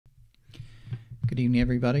Good evening,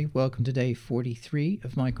 everybody. Welcome to day 43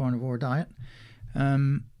 of my Carnivore Diet.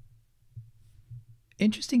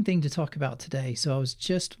 Interesting thing to talk about today. So I was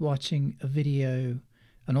just watching a video,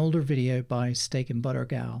 an older video by Steak and Butter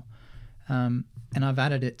Gal, and I've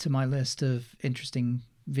added it to my list of interesting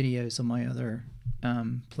videos on my other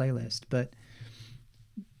playlist. But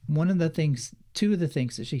two of the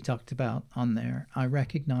things that she talked about on there, I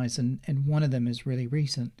recognize, and one of them is really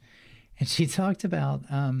recent. And she talked about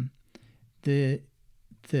the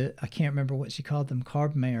I can't remember what she called them,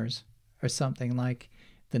 carb mares or something, like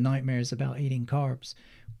the nightmares about eating carbs,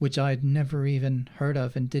 which I'd never even heard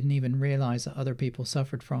of and didn't even realize that other people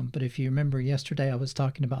suffered from. But if you remember yesterday, I was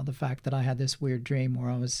talking about the fact that I had this weird dream where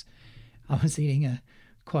I was eating a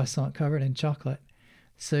croissant covered in chocolate.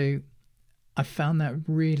 So I found that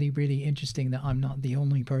really, really interesting that I'm not the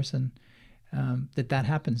only person that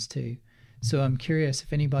happens to. So I'm curious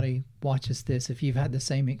if anybody watches this, if you've had the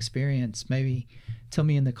same experience, maybe tell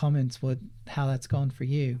me in the comments how that's gone for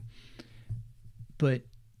you. But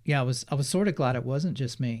yeah, I was sort of glad it wasn't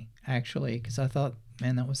just me, actually, because I thought,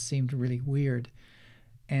 man, seemed really weird.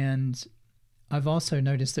 And I've also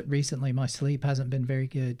noticed that recently my sleep hasn't been very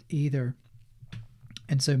good either.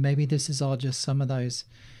 And so maybe this is all just some of those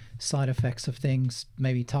side effects of things,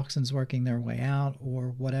 maybe toxins working their way out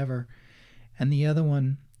or whatever. And the other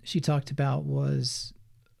one she talked about was,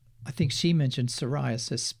 I think she mentioned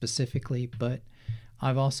psoriasis specifically, but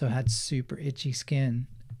I've also had super itchy skin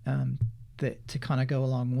that to kind of go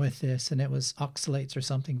along with this, and it was oxalates or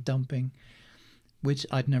something dumping, which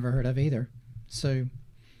I'd never heard of either. So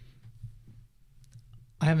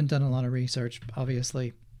I haven't done a lot of research,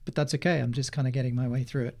 obviously, but that's okay. I'm just kind of getting my way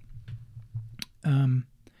through it.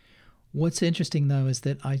 What's interesting, though, is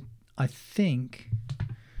that I think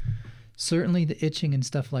certainly the itching and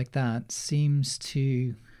stuff like that seems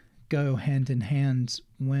to go hand in hand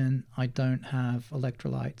when I don't have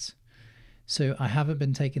electrolytes. So I haven't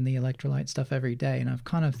been taking the electrolyte stuff every day, and I've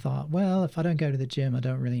kind of thought, well, if I don't go to the gym, I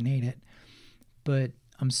don't really need it. But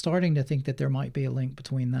I'm starting to think that there might be a link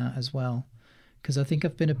between that as well, because I think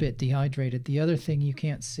I've been a bit dehydrated. The other thing, you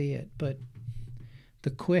can't see it, but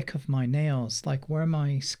the quick of my nails, like where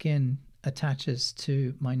my skin attaches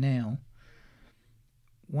to my nail,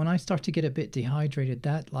 when I start to get a bit dehydrated,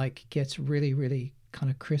 that like gets really, really kind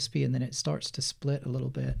of crispy, and then it starts to split a little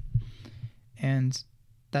bit. And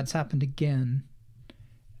that's happened again.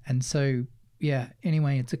 And so, yeah,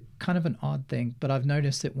 anyway, it's a kind of an odd thing, but I've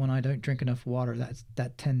noticed that when I don't drink enough water,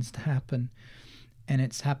 that tends to happen, and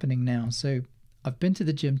it's happening now. So I've been to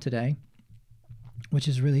the gym today, which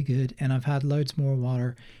is really good, and I've had loads more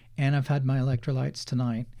water, and I've had my electrolytes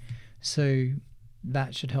tonight. So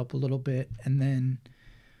that should help a little bit. And then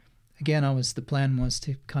again, the plan was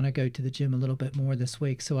to kind of go to the gym a little bit more this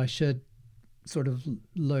week, so I should sort of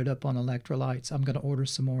load up on electrolytes. I'm going to order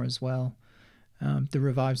some more as well. The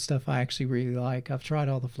Revive stuff I actually really like. I've tried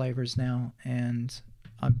all the flavors now, and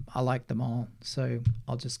I like them all, so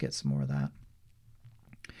I'll just get some more of that.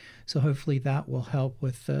 So hopefully that will help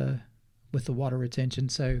with the water retention,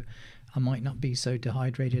 so I might not be so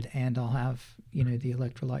dehydrated, and I'll have, the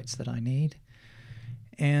electrolytes that I need.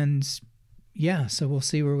 And yeah, so we'll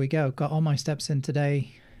see where we go. Got all my steps in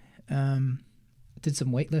today. Did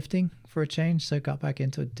some weightlifting for a change, so got back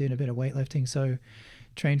into doing a bit of weightlifting. So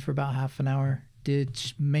trained for about half an hour.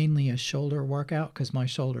 Did mainly a shoulder workout because my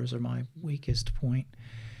shoulders are my weakest point.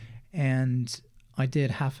 And I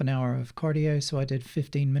did half an hour of cardio, so I did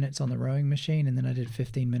 15 minutes on the rowing machine, and then I did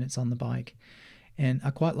 15 minutes on the bike. And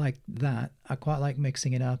I quite like that. I quite like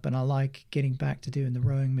mixing it up, and I like getting back to doing the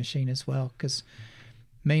rowing machine as well,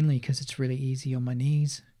 mainly because it's really easy on my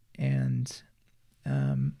knees, and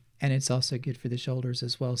it's also good for the shoulders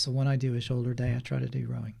as well. So when I do a shoulder day, I try to do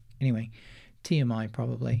rowing. Anyway, TMI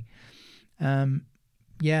probably.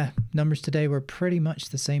 Yeah, numbers today were pretty much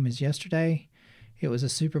the same as yesterday. It was a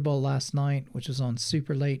Super Bowl last night, which was on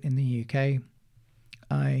super late in the UK.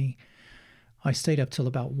 I stayed up till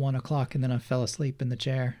about 1 o'clock, and then I fell asleep in the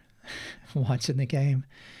chair watching the game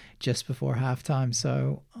just before halftime.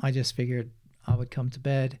 So I just figured I would come to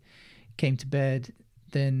bed. Came to bed.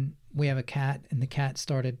 Then we have a cat, and the cat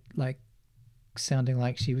started like sounding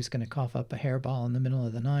like she was going to cough up a hairball in the middle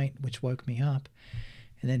of the night, which woke me up.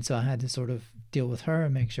 And then so I had to sort of deal with her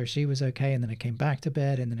and make sure she was okay. And then I came back to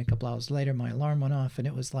bed, and then a couple hours later my alarm went off, and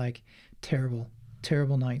it was like terrible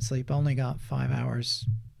night's sleep. I only got 5 hours,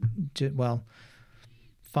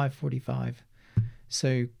 5:45.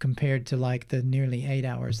 So compared to like the nearly 8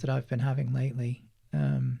 hours that I've been having lately,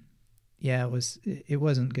 yeah, it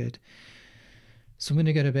wasn't good. So I'm going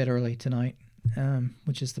to go to bed early tonight,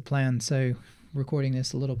 which is the plan. So recording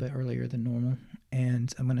this a little bit earlier than normal.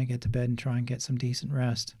 and I'm going to get to bed and try and get some decent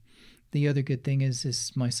rest. The other good thing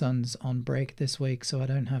is my son's on break this week, so I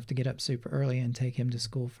don't have to get up super early and take him to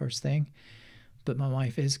school first thing. But my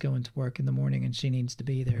wife is going to work in the morning and she needs to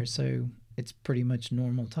be there, so it's pretty much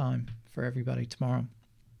normal time for everybody tomorrow.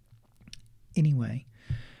 Anyway,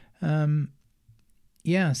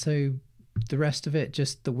 yeah, so the rest of it,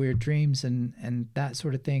 just the weird dreams and that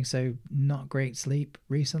sort of thing. So not great sleep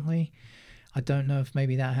recently. I don't know if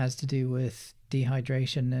maybe that has to do with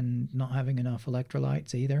dehydration and not having enough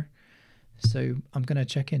electrolytes either. So I'm going to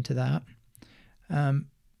check into that.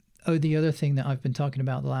 Oh, the other thing that I've been talking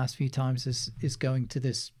about the last few times is going to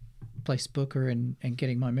this place Booker and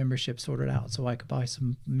getting my membership sorted out so I could buy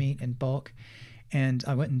some meat in bulk. And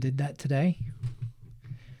I went and did that today.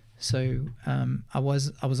 So I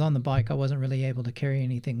was on the bike. I wasn't really able to carry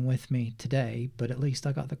anything with me today, but at least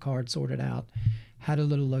I got the card sorted out, had a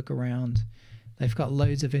little look around. They've got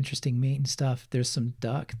loads of interesting meat and stuff. There's some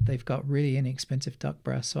duck. They've got really inexpensive duck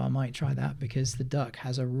breasts, so I might try that because the duck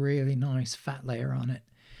has a really nice fat layer on it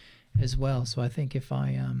as well. So I think if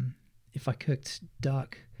I cooked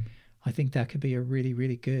duck, I think that could be a really,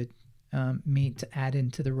 really good meat to add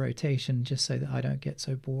into the rotation, just so that I don't get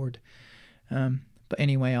so bored. But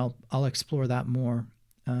anyway, I'll explore that more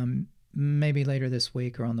maybe later this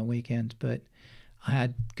week or on the weekend. But I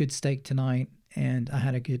had good steak tonight, and I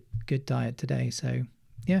had a good diet today. So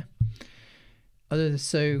yeah.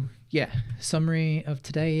 Summary of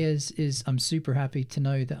today is I'm super happy to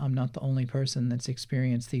know that I'm not the only person that's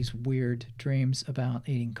experienced these weird dreams about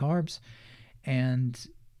eating carbs, and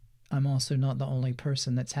I'm also not the only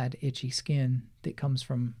person that's had itchy skin that comes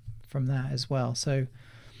from that as well. So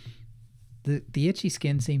the itchy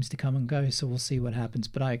skin seems to come and go, so we'll see what happens,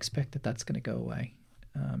 but I expect that that's going to go away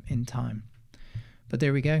in time. But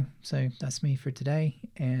there we go. So that's me for today.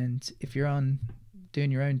 And if you're doing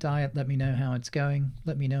your own diet, let me know how it's going.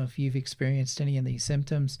 Let me know if you've experienced any of these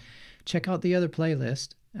symptoms. Check out the other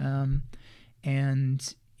playlist and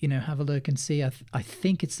have a look and see. I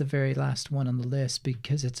think it's the very last one on the list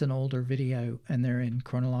because it's an older video and they're in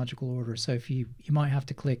chronological order. So if you might have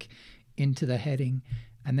to click into the heading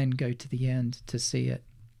and then go to the end to see it.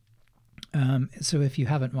 So if you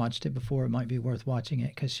haven't watched it before, it might be worth watching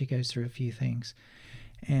it because she goes through a few things.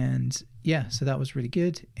 And yeah, so that was really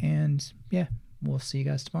good. And yeah, we'll see you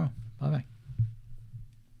guys tomorrow. Bye-bye.